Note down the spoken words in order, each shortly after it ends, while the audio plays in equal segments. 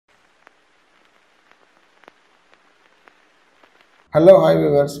Hello, hi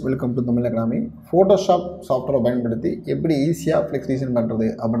viewers, welcome to Tamil Academy. Photoshop software பயன்படுத்தி எப்படி ஈஸியா ஃப்ளெக்ஸ் டிசைன் பண்றது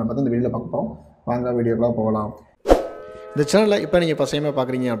அப்படின பத்தி இந்த வீடியோல பார்க்க போறோம். வாங்க வீடியோக்குள்ள போகலாம். இந்த சேனலை இப்போ நீங்க ஃபர்ஸ்ட் டைம்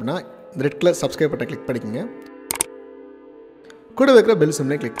பார்க்குறீங்க அப்படினா ரெட் கலர் சப்ஸ்கிரைப் பட்டனை கிளிக் பண்ணிக்கங்க. கூட இருக்கிற பெல்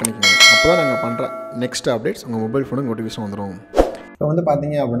சிம்பலை கிளிக் பண்ணிக்கங்க. அப்பதான் நாங்க பண்ற நெக்ஸ்ட் அப்டேட்ஸ் உங்க மொபைல் ஃபோனுக்கு நோட்டிஃபிகேஷன் வந்துரும். இப்போ வந்து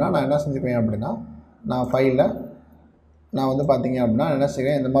பாத்தீங்க அப்படினா நான் என்ன செஞ்சுக்கிறேன் அப்படினா நான் ஃபைல்ல நான் வந்து பாத்தீங்க அப்படினா என்ன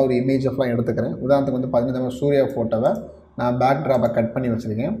செய்றேன் இந்த மாதிரி ஒரு இமேஜ் எல்லாம் எடுத்துக்கிறேன். உதாரணத்துக்கு வந்து பாத்தீங்கன்னா இந்த சூர்யா போட்டோவை நான் பேக் ட்ராப்பை கட் பண்ணி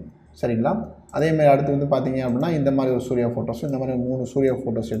வச்சிருக்கேன். சரிங்களா? அதே மாதிரி அடுத்து வந்து பாத்தீங்க அப்படினா இந்த மாதிரி ஒரு சூர்யா போட்டோஸ் இந்த மாதிரி 3 சூர்யா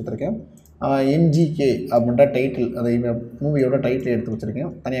போட்டோஸ் எடுத்துர்க்கேன். MGK அப்படிங்கற டைட்டில் அந்த மூவியோட டைட்டில் எடுத்து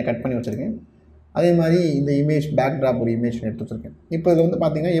வச்சிருக்கேன். தனியா கட் பண்ணி வச்சிருக்கேன். அதே மாதிரி இந்த இமேஜ் பேக் ட்ராப் ஒரு இமேஜ் எடுத்து வச்சிருக்கேன். இப்போ இது வந்து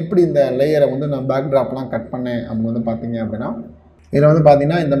பாத்தீங்கன்னா எப்படி இந்த லேயரை வந்து நான் பேக் ட்ராப்லாம் கட் பண்ணேன் அப்படி வந்து பாத்தீங்க அப்படினா இதுல வந்து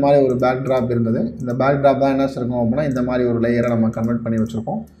பாத்தீங்கன்னா இந்த மாதிரி ஒரு பேக் ட்ராப் இருந்தது. இந்த பேக் ட்ராப் தான் என்ன செய்றோம் அப்படினா இந்த மாதிரி ஒரு லேயரை நம்ம கன்வர்ட் பண்ணி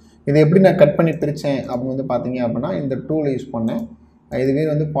வச்சிருக்கோம். இது எப்படி நான் கட் பண்ணி பிரிச்சேன் அப்படி வந்து பாத்தீங்க அப்படினா இந்த டூல் யூஸ் பண்ணேன். இது பேர்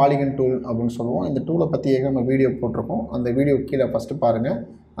வந்து பாலிகன் டூல் அப்படினு சொல்லுவோம். இந்த டூலை பத்தி நம்ம வீடியோ போட்டுருக்கோம். அந்த வீடியோ கீழ ஃபர்ஸ்ட் பாருங்க.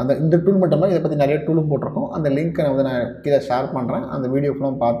 இந்த டூல் மட்டும் இல்ல இத பத்தி நிறைய டூலும் போட்டுருக்கோம். அந்த லிங்க் நான் கீழ ஷேர் பண்றேன். அந்த வீடியோ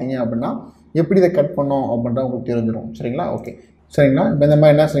ஃபுல்லா பாத்தீங்க அப்படினா எப்படி இத கட் பண்ணோம் அப்படின்றது உங்களுக்கு தெரிஞ்சிரும். சரிங்களா? ஓகே. சரிங்களா? இப்போ இந்த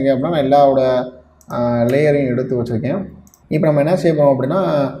மாதிரி என்ன செய்யுங்க அப்படினா நான் எல்லாரோட லேயரையும் எடுத்து வச்சிருக்கேன். இப்போ நம்ம என்ன செய்ய போறோம் அப்படினா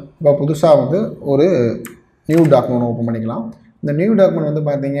இப்போ புதுசா வந்து ஒரு நியூ டாக்குமெண்ட் ஓபன் பண்ணிக்கலாம். இந்த நியூ டாக்குமெண்ட் வந்து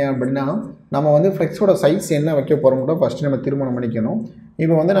பாத்தீங்க அப்படினா நம்ம வந்து ஃப்ளெக்ஸோட சைஸ் என்ன வைக்க போறோம்னு ஃபர்ஸ்ட் நம்ம தீர்மானம் பண்ணிக்கணும்.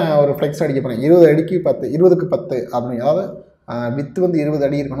 இப்போ வந்து நான் ஒரு ஃப்ளெக்ஸ் அடிக்க போறேன். 20 அடிக்கு 10 20க்கு 10 அப்படி அதாவது விட்த் வந்து 20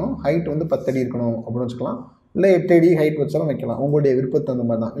 அடி இருக்கணும். ஹைட் வந்து 10 அடி இருக்கணும் அப்படினு வச்சுக்கலாம். இல்ல 8 அடி ஹைட் வச்சாலும் வைக்கலாம். உங்களுடைய விருப்பத்துக்கு தகுந்த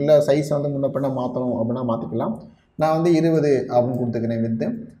மாதிரி தான். இல்ல சைஸ் வந்து முன்ன பின்ன மாத்தணும் அப்படினா மாத்திக்கலாம். நான் வந்து 20 அப்படினு கொடுத்துக்கிறேன் விட்த்.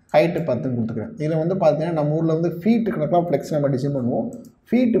 ஹைட் 10 ன்னு கொடுத்துக்கிறேன். இதுல வந்து பாத்தீங்கன்னா நம்ம ஊர்ல வந்து ஃபீட் கணக்குல ஃப்ளெக்ஸ் நம்ம டிசைன் பண்ணுவோம்.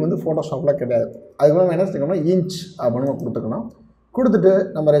 ஃபீட் வந்து போட்டோஷாப்ல கிடையாது. அதுக்கு நம்ம என்ன செய்யணும்னா இன்ச் அப்படினு கொடுத்துக்கலாம். கொடுத்துட்டு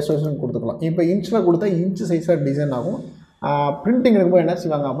நம்ம ரெசல்யூஷன் கொடுத்துக்கலாம். இப்போ இன்ச்ல கொடுத்தா இன்ச் சைஸா டிசைன் ஆகும். பிரிண்டிங் எடுக்கும்போது என்ன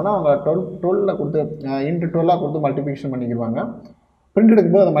செய்வாங்க அப்படினா அவங்க 12ல கொடுத்து இன்டு 12ஆ கொடுத்து மல்டிப்ளிகேஷன் பண்ணிடுவாங்க. பிரிண்ட்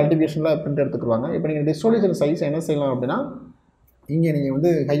எடுக்கும்போது அந்த மல்டிப்ளிகேஷன்ல பிரிண்ட் எடுத்துக்குவாங்க. இப்போ நீங்க ரெசல்யூஷன் சைஸ் என்ன செய்யலாம் அப்படினா இங்க நீங்க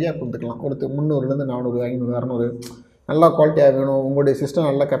வந்து ஹையா கொடுத்துக்கலாம். ஒரு 300 ல இருந்து 400 500 600 நல்ல குவாலிட்டியா வேணும். உங்களுடைய சிஸ்டம்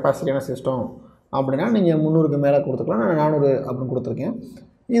நல்ல கெபாசிட்டியான சிஸ்டம் அப்படினா நீங்க 300க்கு மேல கொடுத்துக்கலாம். நான் 400 அப்படினு கொடுத்திருக்கேன்.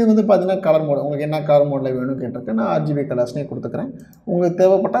 இது வந்து பாத்தீங்கன்னா கலர் மோட் உங்களுக்கு என்ன கலர் மோட்ல வேணும்னு கேட்டிருக்கேன். நான் RGB கலர்ஸ்னே கொடுத்துக்கிறேன். உங்களுக்கு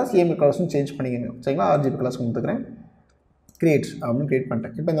தேவைப்பட்டா CMYK கலர்ஸும் சேஞ்ச் பண்ணிக்கங்க. சரிங்களா? RGB கலர்ஸ் கொடுத்துக்கிறேன். கிரியேட் அப்படின்னு கிரியேட்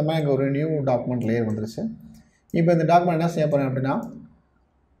பண்ணிட்டேன். இப்போ இந்த மாதிரி ஒரு நியூ டாக்குமெண்ட் லேயர் வந்துருச்சு. இப்போ இந்த டாக்குமெண்ட் என்ன செய்ய போறேன் அப்படினா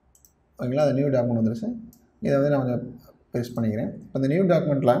ஓகேங்களா? அந்த நியூ டாக்குமெண்ட் வந்துருச்சு. இதை வந்து நான் கொஞ்சம் பேஸ்ட் பண்ணிக்கிறேன். இப்போ இந்த நியூ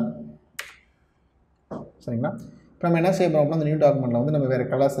டாக்குமெண்ட்ல சரிங்களா? இப்போ நம்ம என்ன செய்ய போறோம் அப்படினா இந்த நியூ டாக்குமெண்ட்ல வந்து நம்ம வேற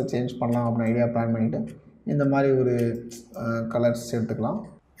கலர்ஸை சேஞ்ச் பண்ணலாம் அப்படின்னு ஐடியா பிளான் பண்ணிட்டு இந்த மாதிரி ஒரு கலர்ஸ் எடுத்துக்கலாம்.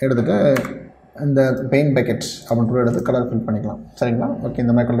 எடுத்துட்டு இந்த பெயிண்ட் பக்கெட்ஸ் அப்படின்னு எடுத்து கலர் ஃபில் பண்ணிக்கலாம். சரிங்களா? ஓகே.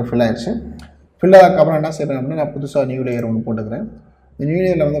 இந்த மாதிரி கலர் ஃபில் ஆயிடுச்சு. ஃபில் ஆனதுக்கப்புறம் என்ன செய்யறேன் அப்படின்னா நான் புதுசாக நியூ லேயர் ஒன்று போட்டுக்கிறேன். இந்த நியூ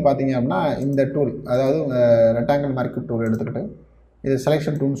லேயரில் வந்து பார்த்தீங்க அப்படின்னா இந்த டூல் அதாவது ரெக்டாங்கிள் மார்க்கெட் டூல் எடுத்துக்கிட்டு இது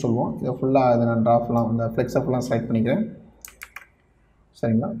செலெக்ஷன் டூல்னு சொல்லுவோம். இதை ஃபுல்லாக இதை நான் ட்ராஃப்லாம் இந்த ஃப்ளெக்ஸை ஃபுல்லாக செலக்ட் பண்ணிக்கிறேன்.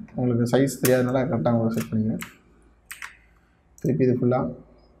 சரிங்களா? உங்களுக்கு சைஸ் தெரியாதனால கரெக்டாக உங்களுக்கு செலக்ட் பண்ணிக்கிறேன். திருப்பி இது ஃபுல்லாக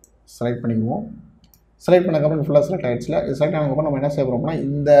செலக்ட் பண்ணிக்குவோம். செலக்ட் பண்ணக்கப்புறம் ஃபுல்லாக செலக்ட் ஆகிடுச்சுல. இது செலக்ட் ஆனதுக்கப்புறம் நம்ம என்ன செய்ய போகிறோம்னா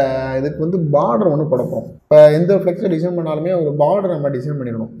இந்த இதுக்கு வந்து பார்டர் ஒன்று போட போகிறோம். இப்போ எந்த ஃப்ளெக்ஸை டிசைன் பண்ணாலுமே ஒரு பார்டர் நம்ம டிசைன்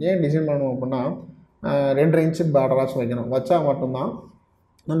பண்ணிடணும். ஏன் டிசைன் பண்ணணும் அப்படின்னா 2.5 இன்ச்சு பார்டராச்சும் வைக்கணும். வச்சா மட்டும்தான்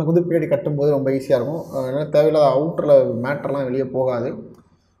நமக்கு வந்து பின்னாடி கட்டும்போது ரொம்ப ஈஸியாக இருக்கும். ஏன்னா தேவையில்லாத அவுட்டரில் மேட்டர்லாம் வெளியே போகாது.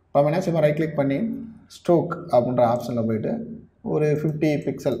 நம்ம என்ன செய்வோம் ரைட் கிளிக் பண்ணி ஸ்ட்ரோக் அப்படின்ற ஆப்ஷனில் போயிட்டு ஒரு 50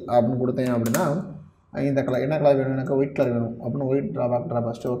 பிக்சல் அப்படின்னு கொடுத்தீங்க அப்படின்னா இந்த கலர் என்ன கலர் வேணும் எனக்கு ஒயிட் கலர் வேணும் அப்படின்னு ஒயிட் ட்ராப்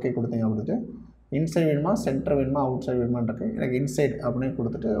ஃபஸ்ட்டு ஓகே கொடுத்தீங்க அப்படின்ட்டு இன்சைட் வேணுமா சென்டர் வேணுமா அவுட் சைட் வேணுமான்னு இருக்குது. எனக்கு இன்சைட் அப்படின்னு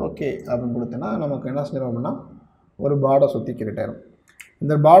கொடுத்துட்டு ஓகே அப்படின்னு கொடுத்தேன்னா நமக்கு என்ன செஞ்சிடும் அப்படின்னா ஒரு பார்டர் சுற்றி கிரியேட் ஆகிடும்.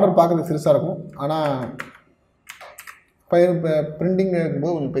 இந்த பார்டர் பார்க்குறதுக்கு சிறுசாக இருக்கும். ஆனால் இப்போ பிரிண்டிங்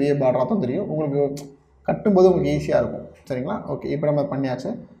இருக்கும்போது உங்களுக்கு பெரிய பார்டராக தான் தெரியும். உங்களுக்கு கட்டும்போது உங்களுக்கு ஈஸியாக இருக்கும். சரிங்களா? ஓகே. இப்போ நம்ம பண்ணியாச்சு.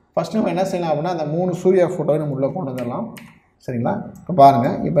 ஃபஸ்ட்டு நம்ம என்ன செய்யலாம் அப்படின்னா அந்த 3 சூர்யா ஃபோட்டோவை நம்ம உள்ளே கொண்டு வந்துடலாம். சரிங்களா? இப்போ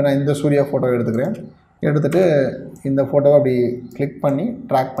பாருங்கள். இப்போ நான் இந்த சூர்யா ஃபோட்டோவை எடுத்துக்கிறேன். எடுத்துகிட்டு இந்த ஃபோட்டோவை அப்படி கிளிக் பண்ணி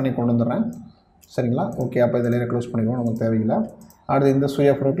ட்ராக் பண்ணி கொண்டு வந்துடுறேன். சரிங்களா? ஓகே. அப்போ இதில் க்ளோஸ் பண்ணிக்குவோம். நமக்கு தேவையில்லை. அடுத்து இந்த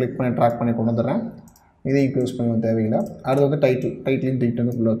சூர்யா ஃபோட்டோ கிளிக் பண்ணி ட்ராக் பண்ணி கொண்டு வந்துடுறேன். இதையும் க்ளோஸ் பண்ணிக்குவோம். தேவையில்லை. அடுத்து வந்து டைட்டிலையும் தூக்கிட்டு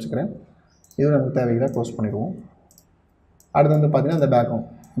வந்து உள்ளே வச்சுக்கிறேன். இதுவும் நமக்கு தேவையில்லை. க்ளோஸ் பண்ணிடுவோம். அடுத்து வந்து பார்த்தீங்கன்னா இந்த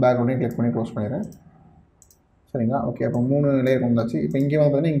பேக்ரவுண்டையும் கிளிக் பண்ணி க்ளோஸ் பண்ணிடுறேன். சரிங்களா? ஓகே. அப்போ 3 லேயர் கொண்டு வந்தாச்சு. இப்போ இங்கே வந்து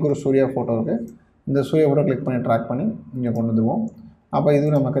பார்த்தீங்கன்னா இங்கே ஒரு சூர்யா ஃபோட்டோ இருக்குது. இந்த சூர்யா ஃபோட்டோ கிளிக் பண்ணி ட்ராக் பண்ணி இங்கே கொண்டு வந்துடுவோம். அப்போ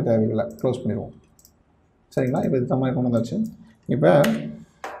இதுவும் நமக்கு தேவையில்லை. க்ளோஸ் பண்ணிடுவோம். சரிங்களா? இப்போ இது மாதிரி கொண்டு வந்தாச்சு. இப்போ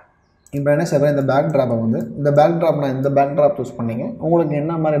என்ன செய்வேன் இந்த பேக் ட்ராப்பை வந்து இந்த பேக் ட்ராப் நான் இந்த பேக் ட்ராப் சூஸ் பண்ணிங்க. உங்களுக்கு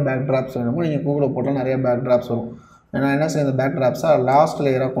என்ன மாதிரி பேக் ட்ராப்ஸ் வேணுமோ நீங்கள் கூகுளில் போட்டால் நிறைய பேக் ட்ராப்ஸ் வரும். நான் என்ன செய்ய இந்த பேக் ட்ராப்ஸாக லாஸ்ட்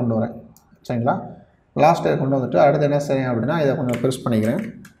லேயராக கொண்டு வரேன். சரிங்களா? லாஸ்ட் லேயர் கொண்டு வந்துட்டு அடுத்து என்ன செய்யணும் அப்படின்னா இதை கொஞ்சம் பெருசு பண்ணிக்கிறேன்.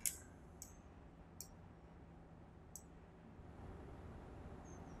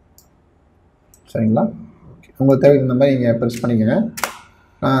 சரிங்களா? ஓகே, உங்களுக்கு தேவைக்கு இந்த மாதிரி நீங்கள் பெருசு பண்ணிக்கோங்க.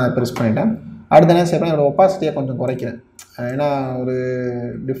 நான் பெருசு பண்ணிட்டேன். அடுத்து என்ன செய்யணும், என்னோடய ஒப்பாசிட்டியை கொஞ்சம் குறைக்கிறேன். ஏன்னா ஒரு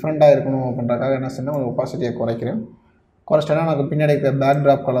டிஃப்ரெண்ட்டாக இருக்கணும் அப்படின்றக்காக என்ன செய்யணும், ஒரு ஒப்பாசிட்டியை குறைக்கிறேன். குறைச்சிட்டேன்னா எனக்கு பின்னாடி இருக்கிற பேக்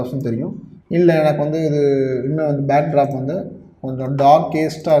ட்ராப் கலர்ஸும் தெரியும். இல்லை எனக்கு வந்து இது இன்னும் வந்து பேக் ட்ராப் வந்து கொஞ்சம்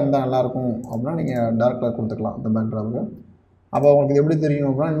டார்க்கேஸ்ட்டாக இருந்தால் நல்லாயிருக்கும் அப்படின்னா நீங்கள் டார்க் கலர் கொடுத்துக்கலாம் அந்த பேக் ட்ராப்புக்கு. அப்போ உங்களுக்கு இது எப்படி தெரியும்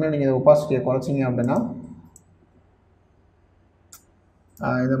அப்படின்னா, இன்னும் நீங்கள் ஒப்பாசிட்டியை குறைச்சிங்க அப்படின்னா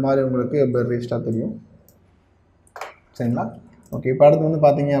இந்த மாதிரி உங்களுக்கு பெர்ரிஸ்ட்டாக தெரியும். சரிங்களா? ஓகே, இப்போ அடுத்து வந்து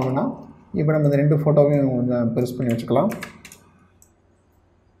பார்த்தீங்க அப்படின்னா இப்போ நம்ம இந்த 2 ஃபோட்டோவையும் கொஞ்சம் பெருசு பண்ணி வச்சுக்கலாம்.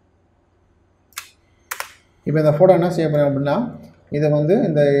 இப்போ இந்த ஃபோட்டோ என்ன செய்ய போகிறேன் அப்படின்னா இதை வந்து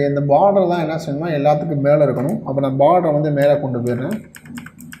இந்த பார்டர் தான் என்ன செய்யணும்னா எல்லாத்துக்கும் மேலே இருக்கணும். அப்போ நான் பார்டரை வந்து மேலே கொண்டு போயிடுறேன்.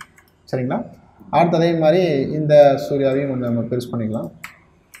 சரிங்களா? அடுத்து அதே மாதிரி இந்த சூர்யாவையும் கொஞ்சம் நம்ம பெருசு பண்ணிக்கலாம்.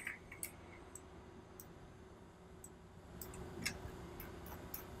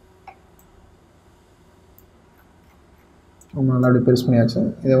 ரொம்ப நல்லா அப்படி பெருசு பண்ணியாச்சு.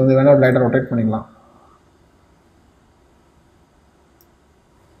 இதை வந்து வேணால் ஒரு லைட்டாக ரொட்டேட் பண்ணிக்கலாம்.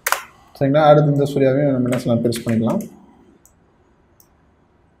 சரிங்களா? அடுத்து இந்த சூர்யாவையும் நம்ம என்ன செய்யலாம், பெருசு பண்ணிக்கலாம்.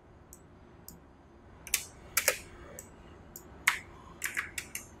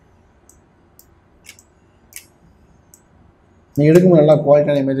 நீங்கள் எடுக்கும்போது நல்லா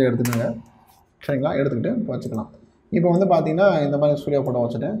குவாலிட்டியான இமேஜை எடுத்துக்கோங்க. சரிங்களா? எடுத்துக்கிட்டு இப்போ வச்சுக்கலாம். இப்போ வந்து பார்த்தீங்கன்னா இந்த மாதிரி சூர்யா ஃபோட்டோ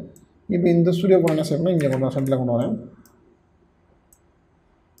வச்சுட்டேன். இப்போ இந்த சூர்யா ஃபோட்டோ என்ன செய்யணும்னா இங்கே கொஞ்சம் சென்டரில் கொண்டு வரேன்.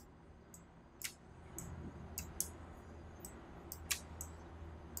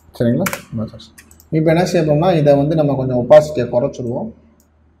 சரிங்களா? இப்போ என்ன செய்யணும்னா இதை வந்து நம்ம கொஞ்சம் ஒப்பாசிட்டியை குறைச்சிடுவோம்.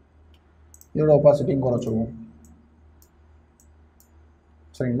 இதோட ஒப்பாசிட்டியும் குறைச்சிடுவோம்.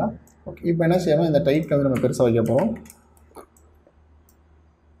 சரிங்களா? ஓகே, இப்போ என்ன செய்யணும், இந்த டைட்டில் வந்து நம்ம பெருசாக வைக்க போகிறோம்.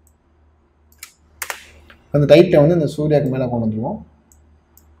 அந்த டைட்டில் வந்து இந்த சூர்யாவுக்கு மேலே கொண்டு வந்துடுவோம்.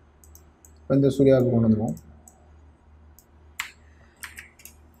 இந்த சூர்யாவுக்கு கொண்டு வந்துடுவோம்.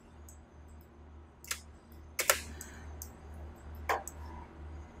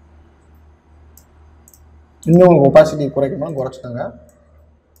 இன்னும் உங்களுக்கு ஒப்பாசிட்டி குறைக்கணும்னா குறைச்சிக்கோங்க.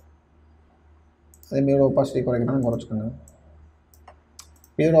 அதேமாரி ஒப்பாசிட்டி குறைக்கணும்னு குறைச்சிக்கோங்க.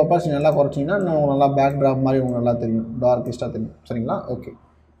 இதோட ஒப்பாசிட்டி நல்லா குறைச்சிங்கன்னா இன்னும் நல்லா பேக் ட்ராப் மாதிரி உங்களுக்கு நல்லா தெரியும், டார்க்கிஸ்ட்டாக தெரியும். சரிங்களா? ஓகே,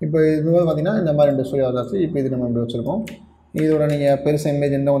 இப்போ இது வந்து பார்த்தீங்கன்னா இந்த மாதிரி 2 சூர்யா வச்சாச்சு. இப்போ இது நம்ம இப்படி வச்சுருக்கோம். இதோட நீங்கள் பெருசு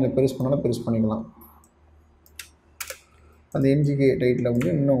இமேஜ் இன்னும் கொஞ்சம் பெருசு பண்ணாலும் பெருசு பண்ணிக்கலாம். அந்த எம்ஜிகே டைட்டில் வந்து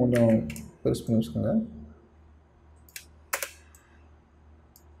இன்னும் கொஞ்சம் பெருசு பண்ணி வச்சுக்கோங்க.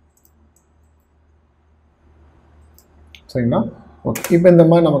 சரிங்களா? ஓகே, இப்போ இந்த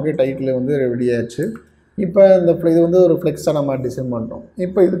மாதிரி நமக்கு டைட்டில் வந்து ரெடி ஆயிடுச்சு. இப்போ இது வந்து ஒரு ஃப்ளெக்ஸாக நம்ம டிசைன் பண்ணுறோம்.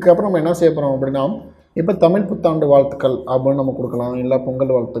 இப்போ இதுக்கப்புறம் நம்ம என்ன செய்ய போகிறோம் அப்படின்னா இப்போ தமிழ் புத்தாண்டு வாழ்த்துக்கள் அப்படின்னு நம்ம கொடுக்கலாம். இல்லை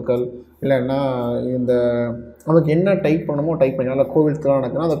பொங்கல் வாழ்த்துக்கள், இல்லைன்னா இந்த நமக்கு என்ன டைப் பண்ணணுமோ டைப் பண்ணிக்கலாம். இல்லை கோவில் திருவிழா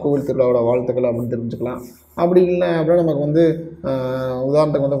நடக்குதுன்னா அந்த கோவில் திருவிழாவோட வாழ்த்துக்கள் அப்படின்னு தெரிஞ்சுக்கலாம். அப்படி இல்லை அப்படின்னா நமக்கு வந்து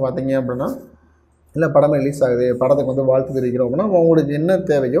உதாரணத்துக்கு வந்து பார்த்தீங்க அப்படின்னா இல்லை படம் ரிலீஸ் ஆகுது, படத்துக்கு வந்து வாழ்த்து தெரிவிக்கிறோம் அப்படின்னா உங்களுக்கு என்ன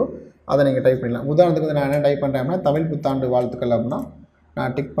தேவையோ அதை நீங்கள் டைப் பண்ணலாம். உதாரணத்துக்கு வந்து நான் என்ன டைப் பண்ணுறேன் அப்படின்னா தமிழ் புத்தாண்டு வாழ்த்துக்கள் அப்படின்னா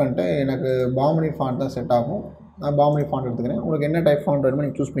நான் டிக் பண்ணிட்டு எனக்கு பாமினி ஃபாண்ட் தான் செட் ஆகும். நான் பாமினி ஃபாண்ட் எடுத்துக்கிறேன். உங்களுக்கு என்ன டைப் ஃபாண்ட் வேணுமோ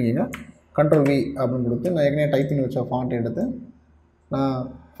நீங்கள் சூஸ் பண்ணிக்கோங்க. Ctrl+V அப்படின்னு கொடுத்து நான் ஏற்கனவே டைப் பண்ணி வச்ச ஃபாண்ட் எடுத்து நான்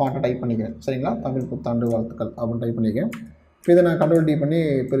ஃபாண்ட்டை டைப் பண்ணிக்கிறேன். சரிங்களா? தமிழ் புத்தாண்டு வாழ்த்துக்கள் அப்படின்னு டைப் பண்ணிக்கிறேன். இப்போ இதை நான் Ctrl+D பண்ணி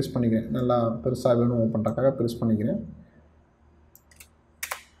பெருசு பண்ணிக்கிறேன். நல்லா பெருசாக வேணும் பண்ணுறதுக்காக பெருசு பண்ணிக்கிறேன்.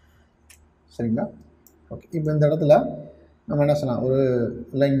 சரிங்களா? ஓகே, இப்போ இந்த இடத்துல நம்ம என்ன செய்யலாம், ஒரு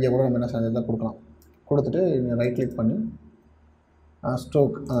இல்லை இங்கே கூட நம்ம என்ன செய்யலாம் கொடுக்கலாம். கொடுத்துட்டு நீங்கள் ரைட் கிளிக் பண்ணி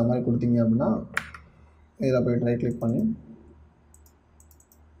ஸ்ட்ரோக் அந்த மாதிரி கொடுத்தீங்க அப்படின்னா இதில் போய்ட்டு ரைட் கிளிக் பண்ணி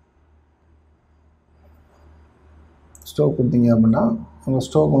ஸ்ட்ரோக் கொடுத்தீங்க அப்படின்னா உங்கள்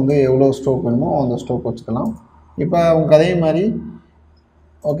ஸ்ட்ரோக் வந்து எவ்வளோ ஸ்ட்ரோக் வேணுமோ அந்த ஸ்ட்ரோக் வச்சுக்கலாம். இப்போ உங்களுக்கு அதே மாதிரி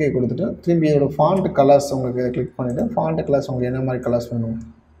ஓகே கொடுத்துட்டு திரும்பி இதோட ஃபாண்ட் கலர்ஸ் உங்களுக்கு கிளிக் பண்ணிவிட்டு ஃபாண்ட் கலர்ஸ் உங்களுக்கு என்ன மாதிரி கலர்ஸ் வேணும்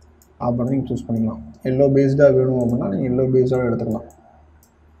அப்படின்னு நீங்கள் சூஸ் பண்ணிக்கலாம். எல்லோ பேஸ்டாக வேணும் அப்படின்னா நீங்கள் எல்லோ பேஸ்டாக எடுத்துக்கலாம்.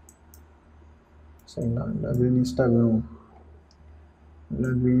 சரிங்களா? இல்லை க்ரீனிஸ்டாக வேணும்,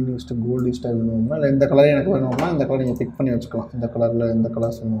 இல்லை க்ரீனிஸ்ட்டு கோல்டிஸ்டாக வேணும் அப்படின்னா இல்லை இந்த கலர் எனக்கு வேணும் அப்படின்னா இந்த கலர் நீங்கள் பிக் பண்ணி வச்சுக்கலாம். இந்த கலரில் எந்த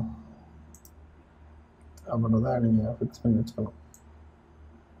கலர்ஸ் வேணும் அப்படின்றத நீங்கள் ஃபிக்ஸ் பண்ணி வச்சுக்கலாம்.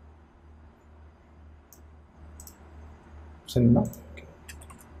 சரிங்களா?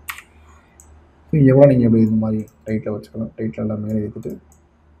 எவ்வளோ நீங்கள் எப்படி இந்த மாதிரி டைட்டில் வச்சுக்கலாம். டைட்டில் எல்லாம் மேலே ஏற்றிட்டு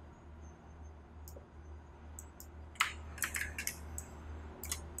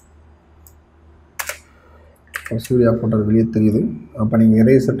சூர்யா ஃபோட்டோ வெளியே தெரியுது. அப்போ நீங்கள்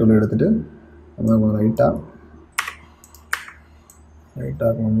எரேசர் டூல் எடுத்துகிட்டு கொஞ்சம் லைட்டாக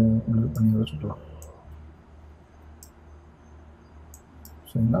கொஞ்சம் இது பண்ணி வச்சுக்கலாம்.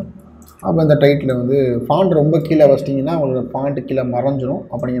 சரிங்களா? அப்போ இந்த டைட்டில் வந்து ஃபாண்ட் ரொம்ப கீழே வச்சிட்டிங்கன்னா உங்களோட ஃபாண்ட்டு கீழே மறைஞ்சிரும்.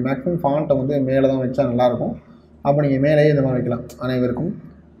 அப்போ நீங்கள் மேக்ஸிமம் ஃபாண்ட்டை வந்து மேலே தான் வச்சா நல்லாயிருக்கும். அப்போ நீங்கள் மேலேயே இந்த மாதிரி வைக்கலாம். அனைவருக்கும்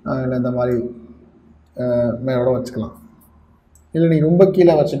இல்லை இந்த மாதிரி மேலோட வச்சுக்கலாம். இல்லை நீங்கள் ரொம்ப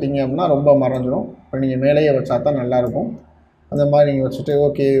கீழே வச்சுட்டிங்க அப்படின்னா ரொம்ப மறைஞ்சிரும். இப்போ நீங்கள் மேலேயே வச்சா தான் நல்லாயிருக்கும். அந்த மாதிரி நீங்கள் வச்சுட்டு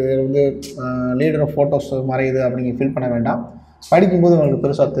ஓகே இது வந்து லீடர் ஃபோட்டோஸ் மறையுது அப்படி நீங்கள் ஃபீல் பண்ண வேண்டாம். படிக்கும்போது உங்களுக்கு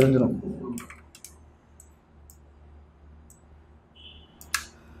பெருசாக தெரிஞ்சிடும்.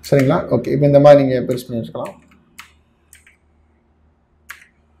 சரிங்களா? ஓகே, இப்போ இந்த மாதிரி நீங்கள் பெருசு பண்ணி வச்சுக்கலாம்.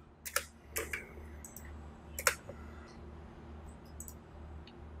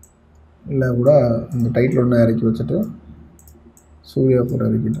 இல்லை கூட இந்த டைட்டில் ஒன்று இறக்கி வச்சுட்டு சூர்யா போட்டு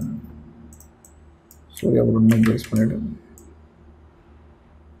இறக்கிட்டேன். சூர்யா போட்டு இன்னும் பெருசு பண்ணிவிட்டு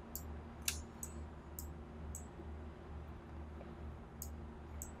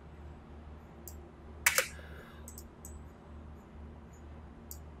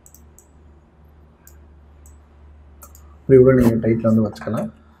இப்படி கூட நீங்கள் டைட்டில் வந்து வச்சுக்கலாம்.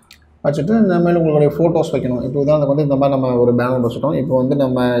 வச்சுட்டு இந்த மாதிரி உங்களுடைய ஃபோட்டோஸ் வைக்கணும். இப்போ உதாரணத்துக்கு வந்து இந்த மாதிரி நம்ம ஒரு பேனர் வச்சுட்டோம். இப்போ வந்து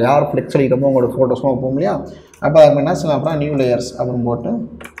நம்ம யார் ஃப்ளெக்ஸ் அடிக்கிறோமோ உங்களோட ஃபோட்டோஸ்லாம் வைப்போம் இல்லையா? அப்போ அது என்ன செய்யலாம் அப்படின்னா நியூ லேயர்ஸ் அப்படின்னு போட்டு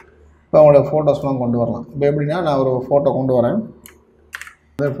இப்போ அவங்களோட ஃபோட்டோஸ்லாம் கொண்டு வரலாம். இப்போ எப்படின்னா நான் ஒரு ஃபோட்டோ கொண்டு வரேன்,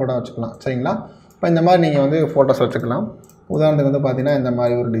 அதே ஃபோட்டோ வச்சுக்கலாம். சரிங்களா? இப்போ இந்த மாதிரி நீங்கள் வந்து ஃபோட்டோஸ் வச்சுக்கலாம். உதாரணத்துக்கு வந்து பார்த்தீங்கன்னா இந்த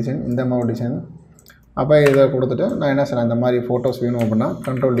மாதிரி ஒரு டிசைன், இந்த மாதிரி ஒரு டிசைன். அப்போ இதை கொடுத்துட்டு நான் என்ன செய்யலாம், இந்த மாதிரி ஃபோட்டோஸ் வேணும் அப்படின்னா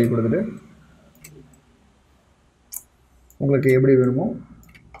Ctrl D கொடுத்துட்டு உங்களுக்கு எப்படி வேணுமோ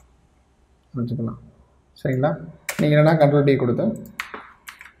வச்சுக்கலாம். சரிங்களா? நீங்கள் என்னென்னா Ctrl D கொடுத்து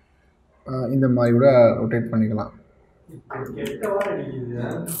இந்த மாதிரி கூட ரொட்டேட் பண்ணிக்கலாம்.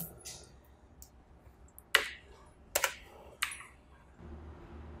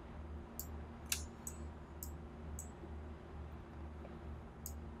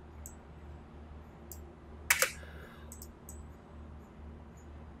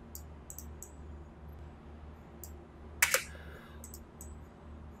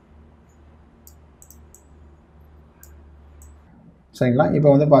 சரிங்களா? இப்போ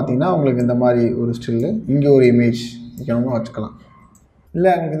வந்து பார்த்தீங்கன்னா உங்களுக்கு இந்த மாதிரி ஒரு ஸ்டில்லு, இங்கே ஒரு இமேஜ் வைக்கணும்னு வச்சுக்கலாம். இல்லை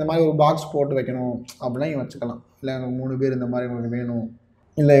உங்களுக்கு இந்த மாதிரி ஒரு பாக்ஸ் போட்டு வைக்கணும் அப்படின்னா இங்கே வச்சுக்கலாம். இல்லை எனக்கு 3 பேர் இந்த மாதிரி உங்களுக்கு வேணும்,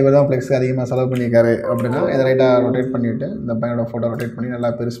 இல்லை இவர் தான் ஃப்ளெக்ஸுக்கு அதிகமாக செலவு பண்ணியிருக்காரு அப்படின்னா இதை ரைட்டாக ரொட்டேட் பண்ணிவிட்டு இந்த பையனோட ஃபோட்டோ ரொட்டேட் பண்ணி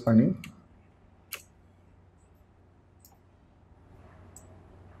நல்லா பெருசு பண்ணி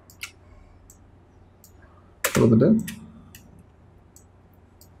கொடுத்துட்டு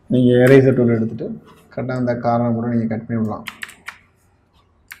நீங்கள் எரேசர் டூல் எடுத்துகிட்டு கரெக்டாக அந்த காரணம் கூட நீங்கள் கட் பண்ணி விடலாம்.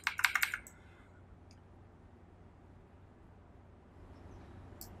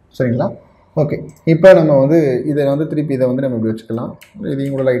 சரிங்களா? ஓகே, இப்போ நம்ம வந்து இதை வந்து திருப்பி இதை வந்து நம்ம இப்படி வச்சுக்கலாம்.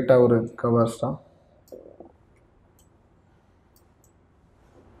 இதையும் கூட லைட்டாக ஒரு கவர்ஸ் தான்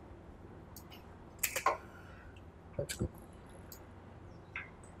வச்சுக்கலாம்.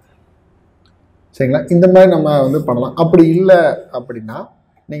 சரிங்களா? இந்த மாதிரி நம்ம வந்து பண்ணலாம். அப்படி இல்லை அப்படின்னா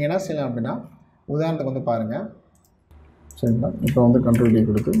நீங்கள் என்ன செய்யலாம் அப்படின்னா உதாரணத்துக்கு வந்து பாருங்கள். சரிங்களா? இப்போ வந்து Ctrl D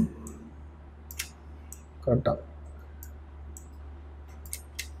கொடுத்து கரெக்டாக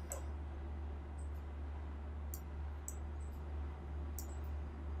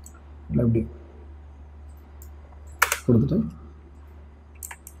இல்லை இப்படி கொடுத்துட்டு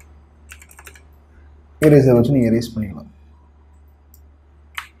எரேசர் வச்சு நீங்கள் எரேஸ் பண்ணிக்கலாம்.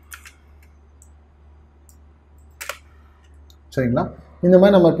 சரிங்களா? இந்த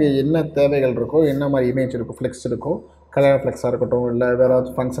மாதிரி நமக்கு என்ன தேவைகள் இருக்கோ, என்ன மாதிரி இமேஜ் இருக்கோ, ஃப்ளெக்ஸ் இருக்கோ, கல்யாண ஃப்ளெக்ஸாக இருக்கட்டும், இல்லை வேறு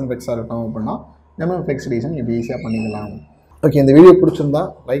ஏதாச்சும் ஃபங்க்ஷன் ஃப்ளெக்ஸாக இருக்கட்டும் அப்படின்னா நம்ம ஃப்ளெக்ஸ் டிசைன் இப்படி ஈஸியாக பண்ணிக்கலாம். ஓகே, இந்த வீடியோ பிடிச்சிருந்தா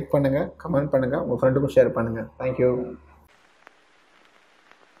லைக் பண்ணுங்கள், கமெண்ட் பண்ணுங்கள், உங்கள் ஃப்ரெண்டுக்கும் ஷேர் பண்ணுங்கள். தேங்க்யூ.